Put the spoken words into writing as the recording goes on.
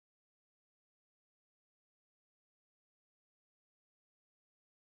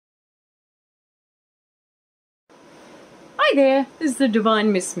Hi there, this is the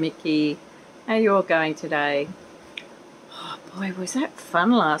Divine Miss Mikki. How are you all going today? Oh boy, was that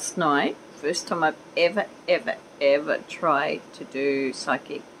fun last night. First time I've ever tried to do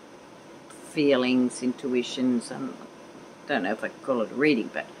psychic feelings, intuitions, and I don't know if I could call it a reading,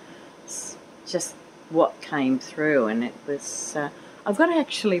 but it's just what came through, and it was, I've got to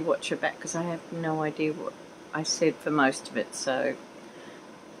actually watch it back because I have no idea what I said for most of it, so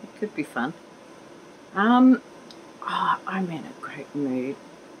it could be fun. I'm in a great mood.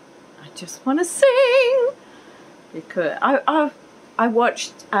 I just want to sing because I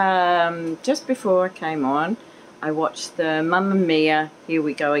watched just before I came on. I watched the Mamma Mia, Here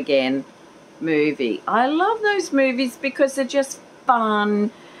We Go Again movie. I love those movies because they're just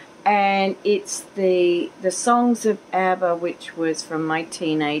fun, and it's the songs of ABBA, which was from my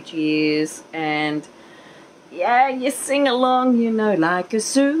teenage years, and yeah, you sing along, you know, like a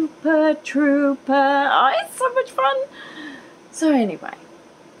super trooper. Oh, it's so much fun. So anyway,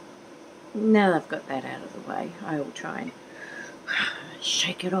 now that I've got that out of the way, I will try and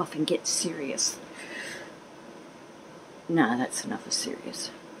shake it off and get serious. No, that's enough of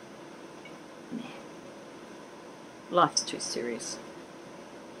serious. Nah. Life's too serious.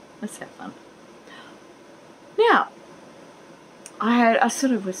 Let's have fun. Now, I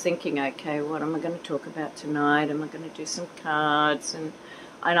sort of was thinking, okay, what am I going to talk about tonight? Am I going to do some cards? And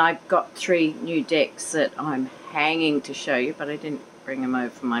I've got 3 new decks that I'm hanging to show you, but I didn't bring them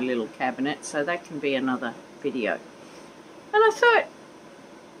over from my little cabinet, so that can be another video. And I thought,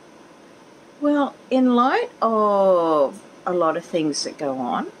 well, in light of a lot of things that go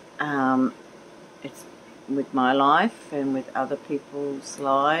on, it's with my life and with other people's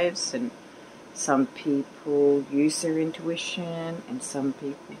lives, and some people use their intuition and some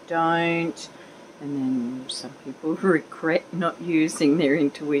people don't, and then some people regret not using their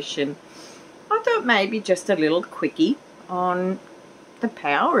intuition. I thought maybe just a little quickie on the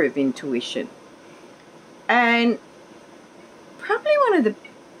power of intuition. And probably one of the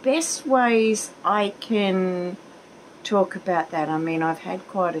best ways I can talk about that, I mean, I've had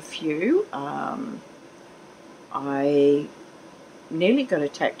quite a few. I nearly got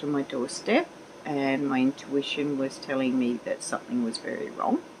attacked on my doorstep, and my intuition was telling me that something was very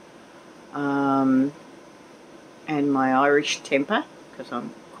wrong. And my Irish temper, because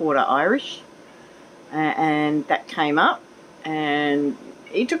I'm quarter Irish, and that came up, and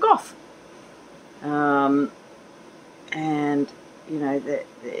he took off. And you know,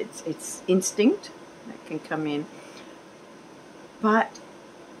 it's instinct that can come in, but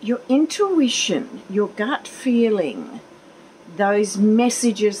your intuition, your gut feeling, those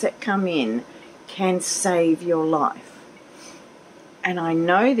messages that come in can save your life. And I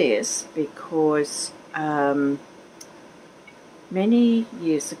know this because many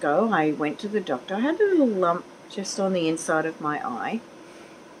years ago I went to the doctor. I had a little lump just on the inside of my eye,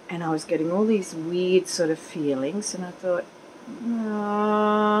 and I was getting all these weird sort of feelings, and I thought,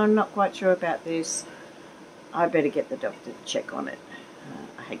 oh, I'm not quite sure about this. I better get the doctor to check on it.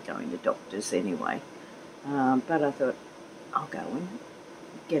 I hate going to doctors anyway, but I thought I'll go and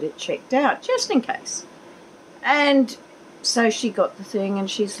get it checked out just in case. And so she got the thing and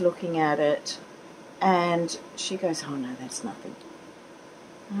she's looking at it, and she goes, oh no, that's nothing.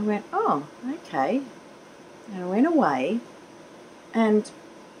 And I went, oh, okay. And I went away, and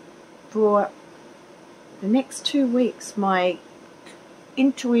for the next 2 weeks my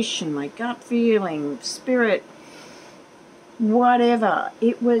intuition, my gut feeling, spirit, whatever,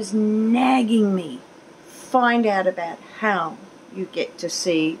 it was nagging me. Find out about how you get to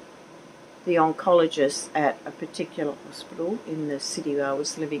see the oncologist at a particular hospital in the city I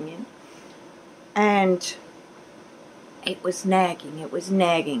was living in. And it was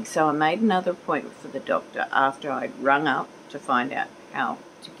nagging. So I made another appointment for the doctor after I'd rung up to find out how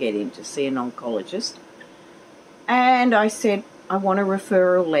to get in to see an oncologist. And I said, I want a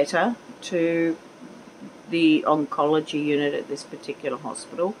referral letter to the oncology unit at this particular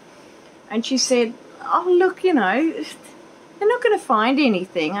hospital. And she said, oh, look, you know, they're not going to find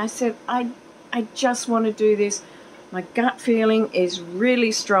anything. I said, I just want to do this. My gut feeling is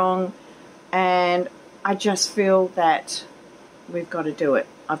really strong, and I just feel that we've got to do it.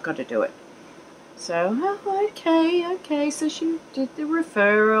 I've got to do it. So, oh, okay. So she did the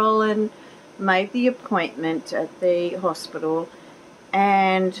referral and made the appointment at the hospital.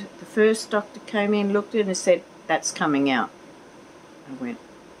 And the first doctor came in, looked at it and said, that's coming out. I went,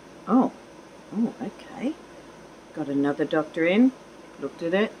 oh, okay. Got another doctor in, looked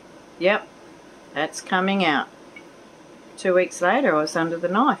at it. Yep, that's coming out. 2 weeks later, I was under the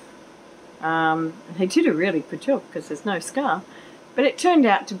knife. They did a really good job because there's no scar. But it turned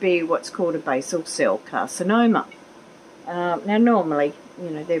out to be what's called a basal cell carcinoma. Now, normally,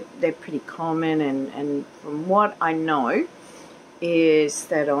 they're pretty common, and from what I know, is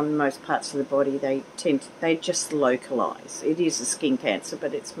that on most parts of the body they just localize. It is a skin cancer,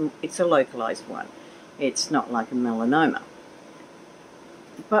 but it's a localized one. It's not like a melanoma.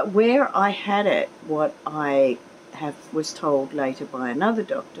 But where I had it, what I was told later by another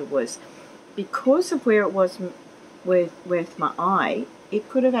doctor was because of where it was with my eye, it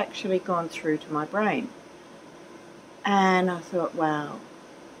could have actually gone through to my brain. And I thought, wow,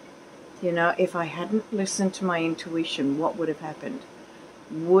 if I hadn't listened to my intuition, what would have happened?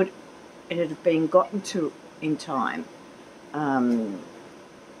 Would it have been gotten to in time?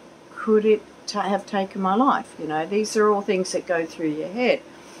 Could it have taken my life? These are all things that go through your head.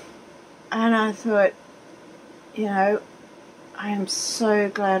 And I thought, I am so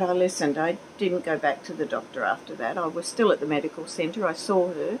glad I listened. I didn't go back to the doctor after that. I was still at the medical centre. I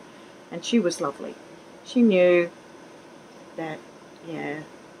saw her, and she was lovely. She knew that,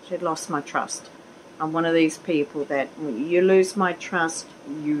 she'd lost my trust. I'm one of these people that when you lose my trust,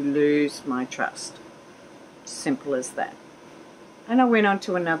 you lose my trust. Simple as that. And I went on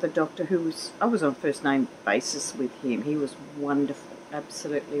to another doctor I was on first name basis with him. He was wonderful,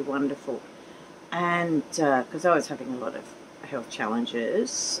 absolutely wonderful. And because I was having a lot of health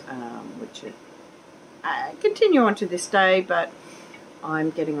challenges, which continue on to this day, but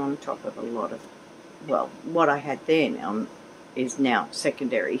I'm getting on top of a lot of, what I had then is now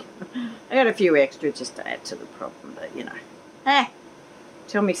secondary. I got a few extra just to add to the problem, but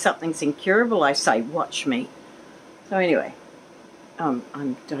tell me something's incurable, I say, watch me. So anyway,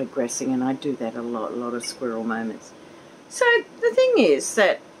 I'm digressing, and I do that a lot of squirrel moments. So the thing is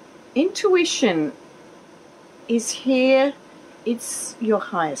that intuition is here. It's your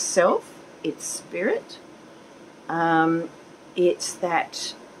higher self. It's spirit. It's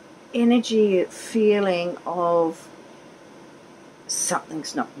that energy feeling of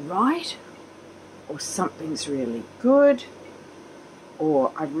something's not right, or something's really good,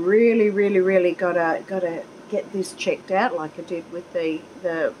 or I've really gotta get this checked out, like I did with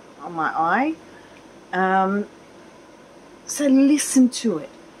the on my eye. So listen to it.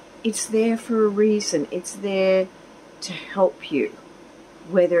 It's there for a reason. It's there to help you,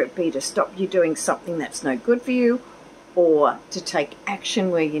 whether it be to stop you doing something that's no good for you, or to take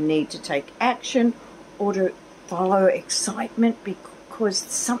action where you need to take action, or to follow excitement because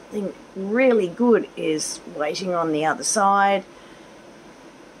something really good is waiting on the other side.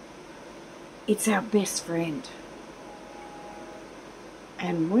 It's our best friend.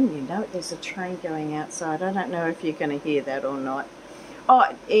 And wouldn't you know it, there's a train going outside. I don't know if you're going to hear that or not.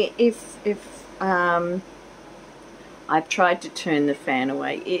 Oh, if I've tried to turn the fan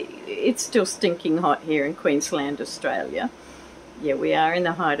away. It's still stinking hot here in Queensland, Australia. Yeah, we are in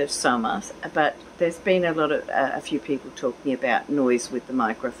the height of summer, but there's been a few people talking about noise with the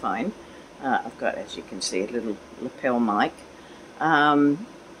microphone. I've got, as you can see, a little lapel mic.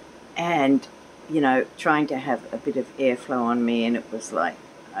 And, trying to have a bit of airflow on me, and it was like,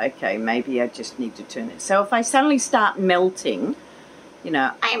 okay, maybe I just need to turn it. So if I suddenly start melting,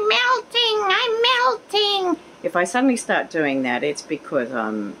 I'm melting. If I suddenly start doing that, it's because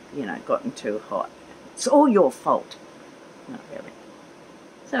I'm, gotten too hot. It's all your fault. Not really.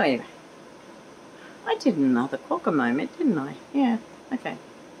 So anyway, I did another quokka moment, didn't I? Yeah, okay.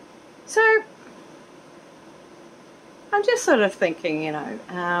 So I'm just sort of thinking,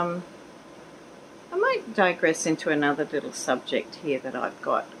 I might digress into another little subject here that I've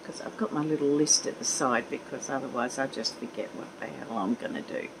got, because I've got my little list at the side, because otherwise I just forget what the hell I'm going to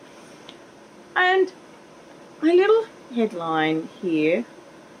do. And my little headline here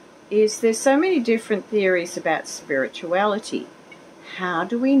is there's so many different theories about spirituality. How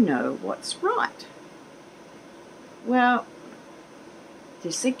do we know what's right? Well,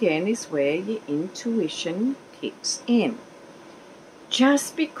 this again is where your intuition kicks in.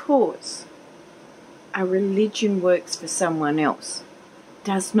 Just because a religion works for someone else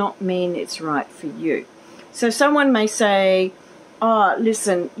does not mean it's right for you. So someone may say, oh,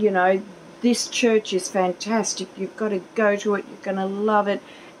 listen, this church is fantastic. You've got to go to it. You're going to love it.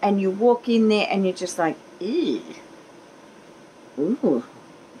 And you walk in there and you're just like, ew. Ooh,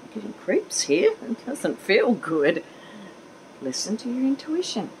 I'm getting creeps here. It doesn't feel good. Listen to your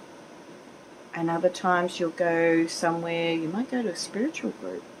intuition. And other times you'll go somewhere, you might go to a spiritual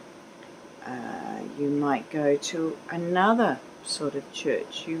group. You might go to another sort of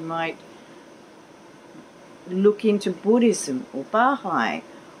church. You might look into Buddhism or Baha'i,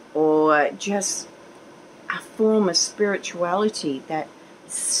 or just a form of spirituality that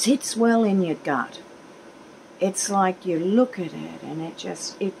sits well in your gut. It's like you look at it and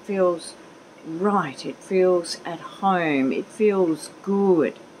it feels right, it feels at home, it feels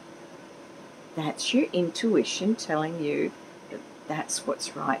good. That's your intuition telling you that that's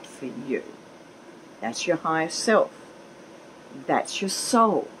what's right for you. That's your higher self. That's your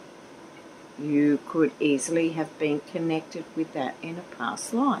soul. You could easily have been connected with that in a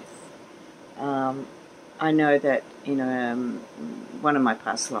past life. I know that in one of my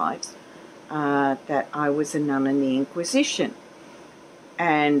past lives that I was a nun in the Inquisition.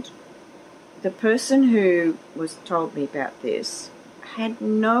 And the person who was told me about this had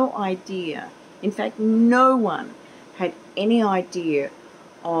no idea. In fact, no one had any idea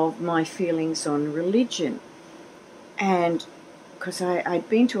of my feelings on religion. And because I'd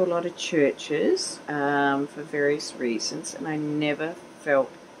been to a lot of churches for various reasons, and I never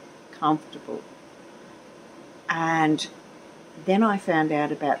felt comfortable. And then I found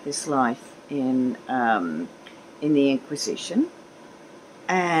out about this life in the Inquisition,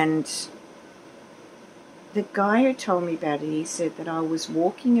 and the guy who told me about it, he said that I was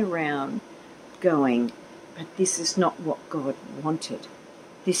walking around going, but this is not what God wanted.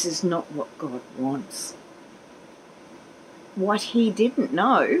 This is not what God wants. What he didn't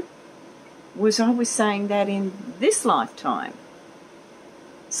know was I was saying that in this lifetime.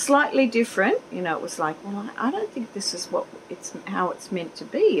 Slightly different, you know, it was like, well, I don't think this is how it's meant to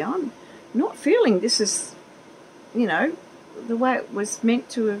be. I'm not feeling this is, you know, the way it was meant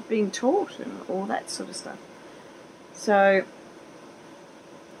to have been taught and all that sort of stuff. So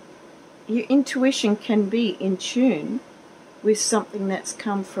your intuition can be in tune with something that's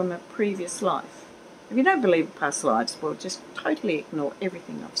come from a previous life. If you don't believe in past lives, well, just totally ignore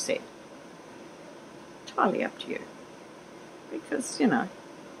everything I've said. Entirely up to you. Because, you know,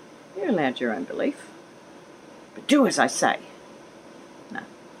 you're allowed your own belief. But do as I say. No.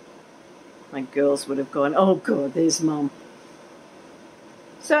 My girls would have gone, oh God, there's Mum.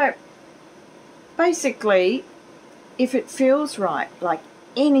 So, basically, if it feels right, like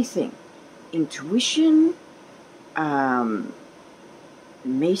anything, intuition,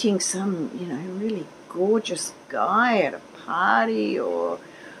 meeting some, you know, really gorgeous guy at a party or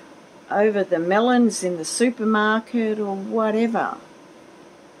over the melons in the supermarket or whatever.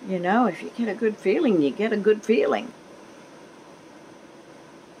 You know, if you get a good feeling, you get a good feeling.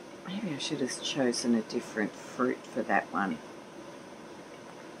 Maybe I should have chosen a different fruit for that one.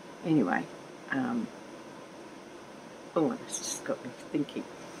 Anyway, oh, that's just got me thinking,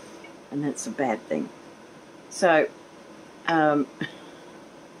 and that's a bad thing. So, now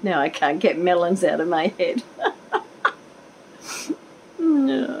I can't get melons out of my head.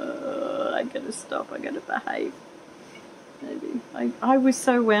 No, I gotta stop, I gotta behave. Maybe. I was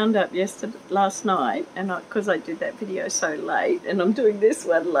so wound up last night, and because I did that video so late, and I'm doing this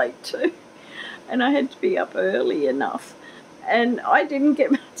one late too, and I had to be up early enough, and I didn't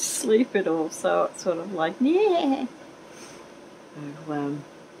get much sleep at all, so it's sort of like, yeah. So,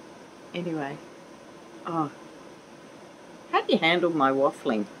 anyway, oh, how do you handle my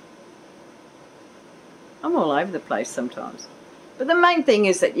waffling? I'm all over the place sometimes. But the main thing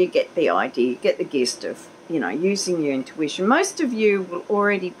is that you get the idea, you get the gist of, you know, using your intuition. Most of you will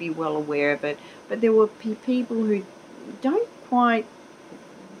already be well aware of it, but there will be people who don't quite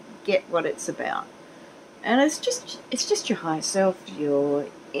get what it's about. And it's just your higher self, your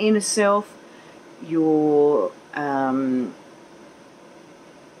inner self, your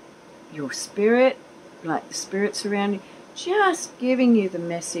spirit, like the spirits around you, just giving you the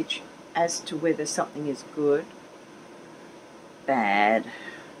message as to whether something is good, bad,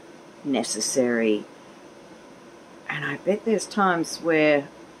 necessary. And I bet there's times where,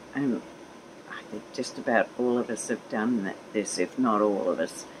 and I think just about all of us have done this, if not all of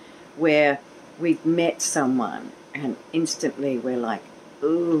us, where we've met someone and instantly we're like,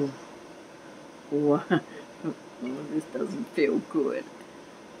 ooh, this doesn't feel good.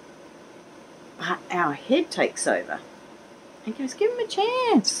 But our head takes over and goes, give him a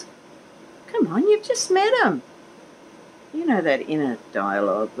chance. Come on, you've just met him. You know that inner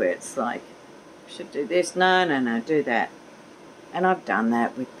dialogue where it's like, should do this, no, do that. And I've done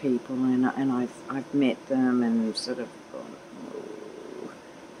that with people, and I've met them and sort of gone, oh,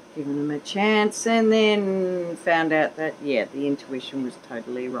 given them a chance, and then found out that, yeah, the intuition was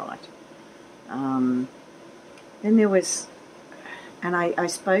totally right. Then there was, and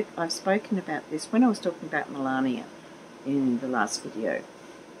I've spoken about this when I was talking about Melania in the last video,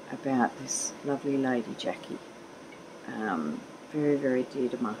 about this lovely lady, Jackie. Very, very dear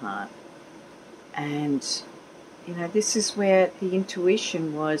to my heart. And, you know, this is where the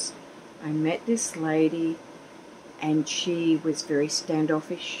intuition was. I met this lady and she was very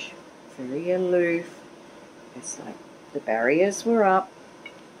standoffish, very aloof. It's like the barriers were up,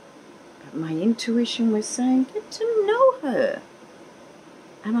 but my intuition was saying, get to know her.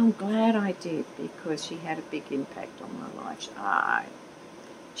 And I'm glad I did, because she had a big impact on my life.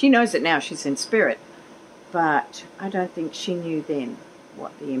 She knows it now, she's in spirit, but I don't think she knew then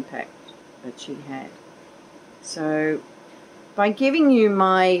what the impact that she had. So by giving you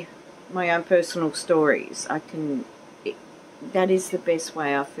my own personal stories, that is the best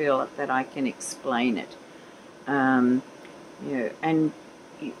way I feel that I can explain it. And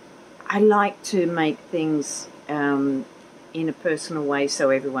I like to make things in a personal way so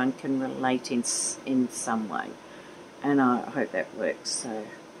everyone can relate in some way, and I hope that works. So,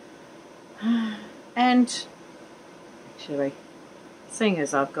 and actually, seeing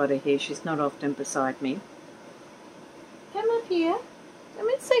as I've got her here, she's not often beside me. Come up here. Come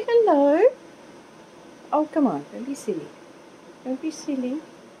and say hello. Oh, come on, don't be silly. Don't be silly.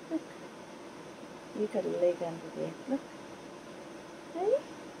 Look, you got a leg under there. Look. Hey?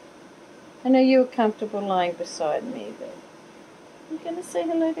 I know you were comfortable lying beside me, but you going to say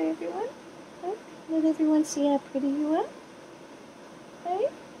hello to everyone? Huh? Let everyone see how pretty you are? Hey?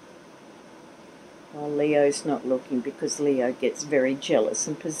 Well, Leo's not looking, because Leo gets very jealous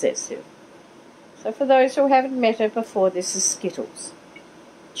and possessive. So for those who haven't met her before, this is Skittles.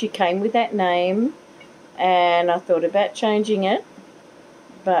 She came with that name, and I thought about changing it.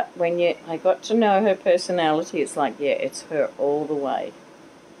 But when I got to know her personality, it's like, yeah, it's her all the way.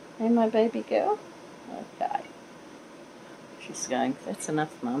 Hey, my baby girl? Okay. She's going, that's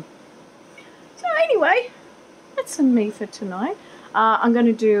enough, Mum. So anyway, that's me for tonight. I'm going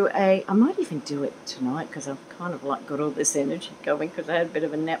to do I might even do it tonight, because I've kind of like got all this energy going, because I had a bit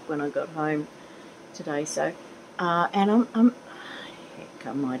of a nap when I got home today. So, and heck,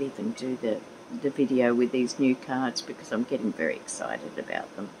 I might even do the video with these new cards, because I'm getting very excited about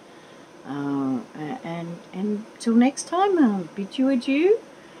them. And till next time, I'll bid you adieu.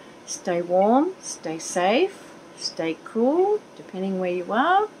 Stay warm, stay safe, stay cool, depending where you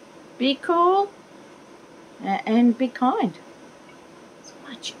are. Be cool, and be kind. It's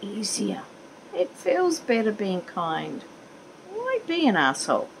much easier. It feels better being kind. Why be an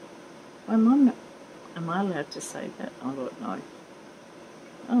asshole? Am I allowed to say that? I don't know.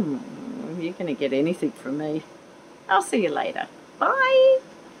 You're going to get anything from me. I'll see you later. Bye.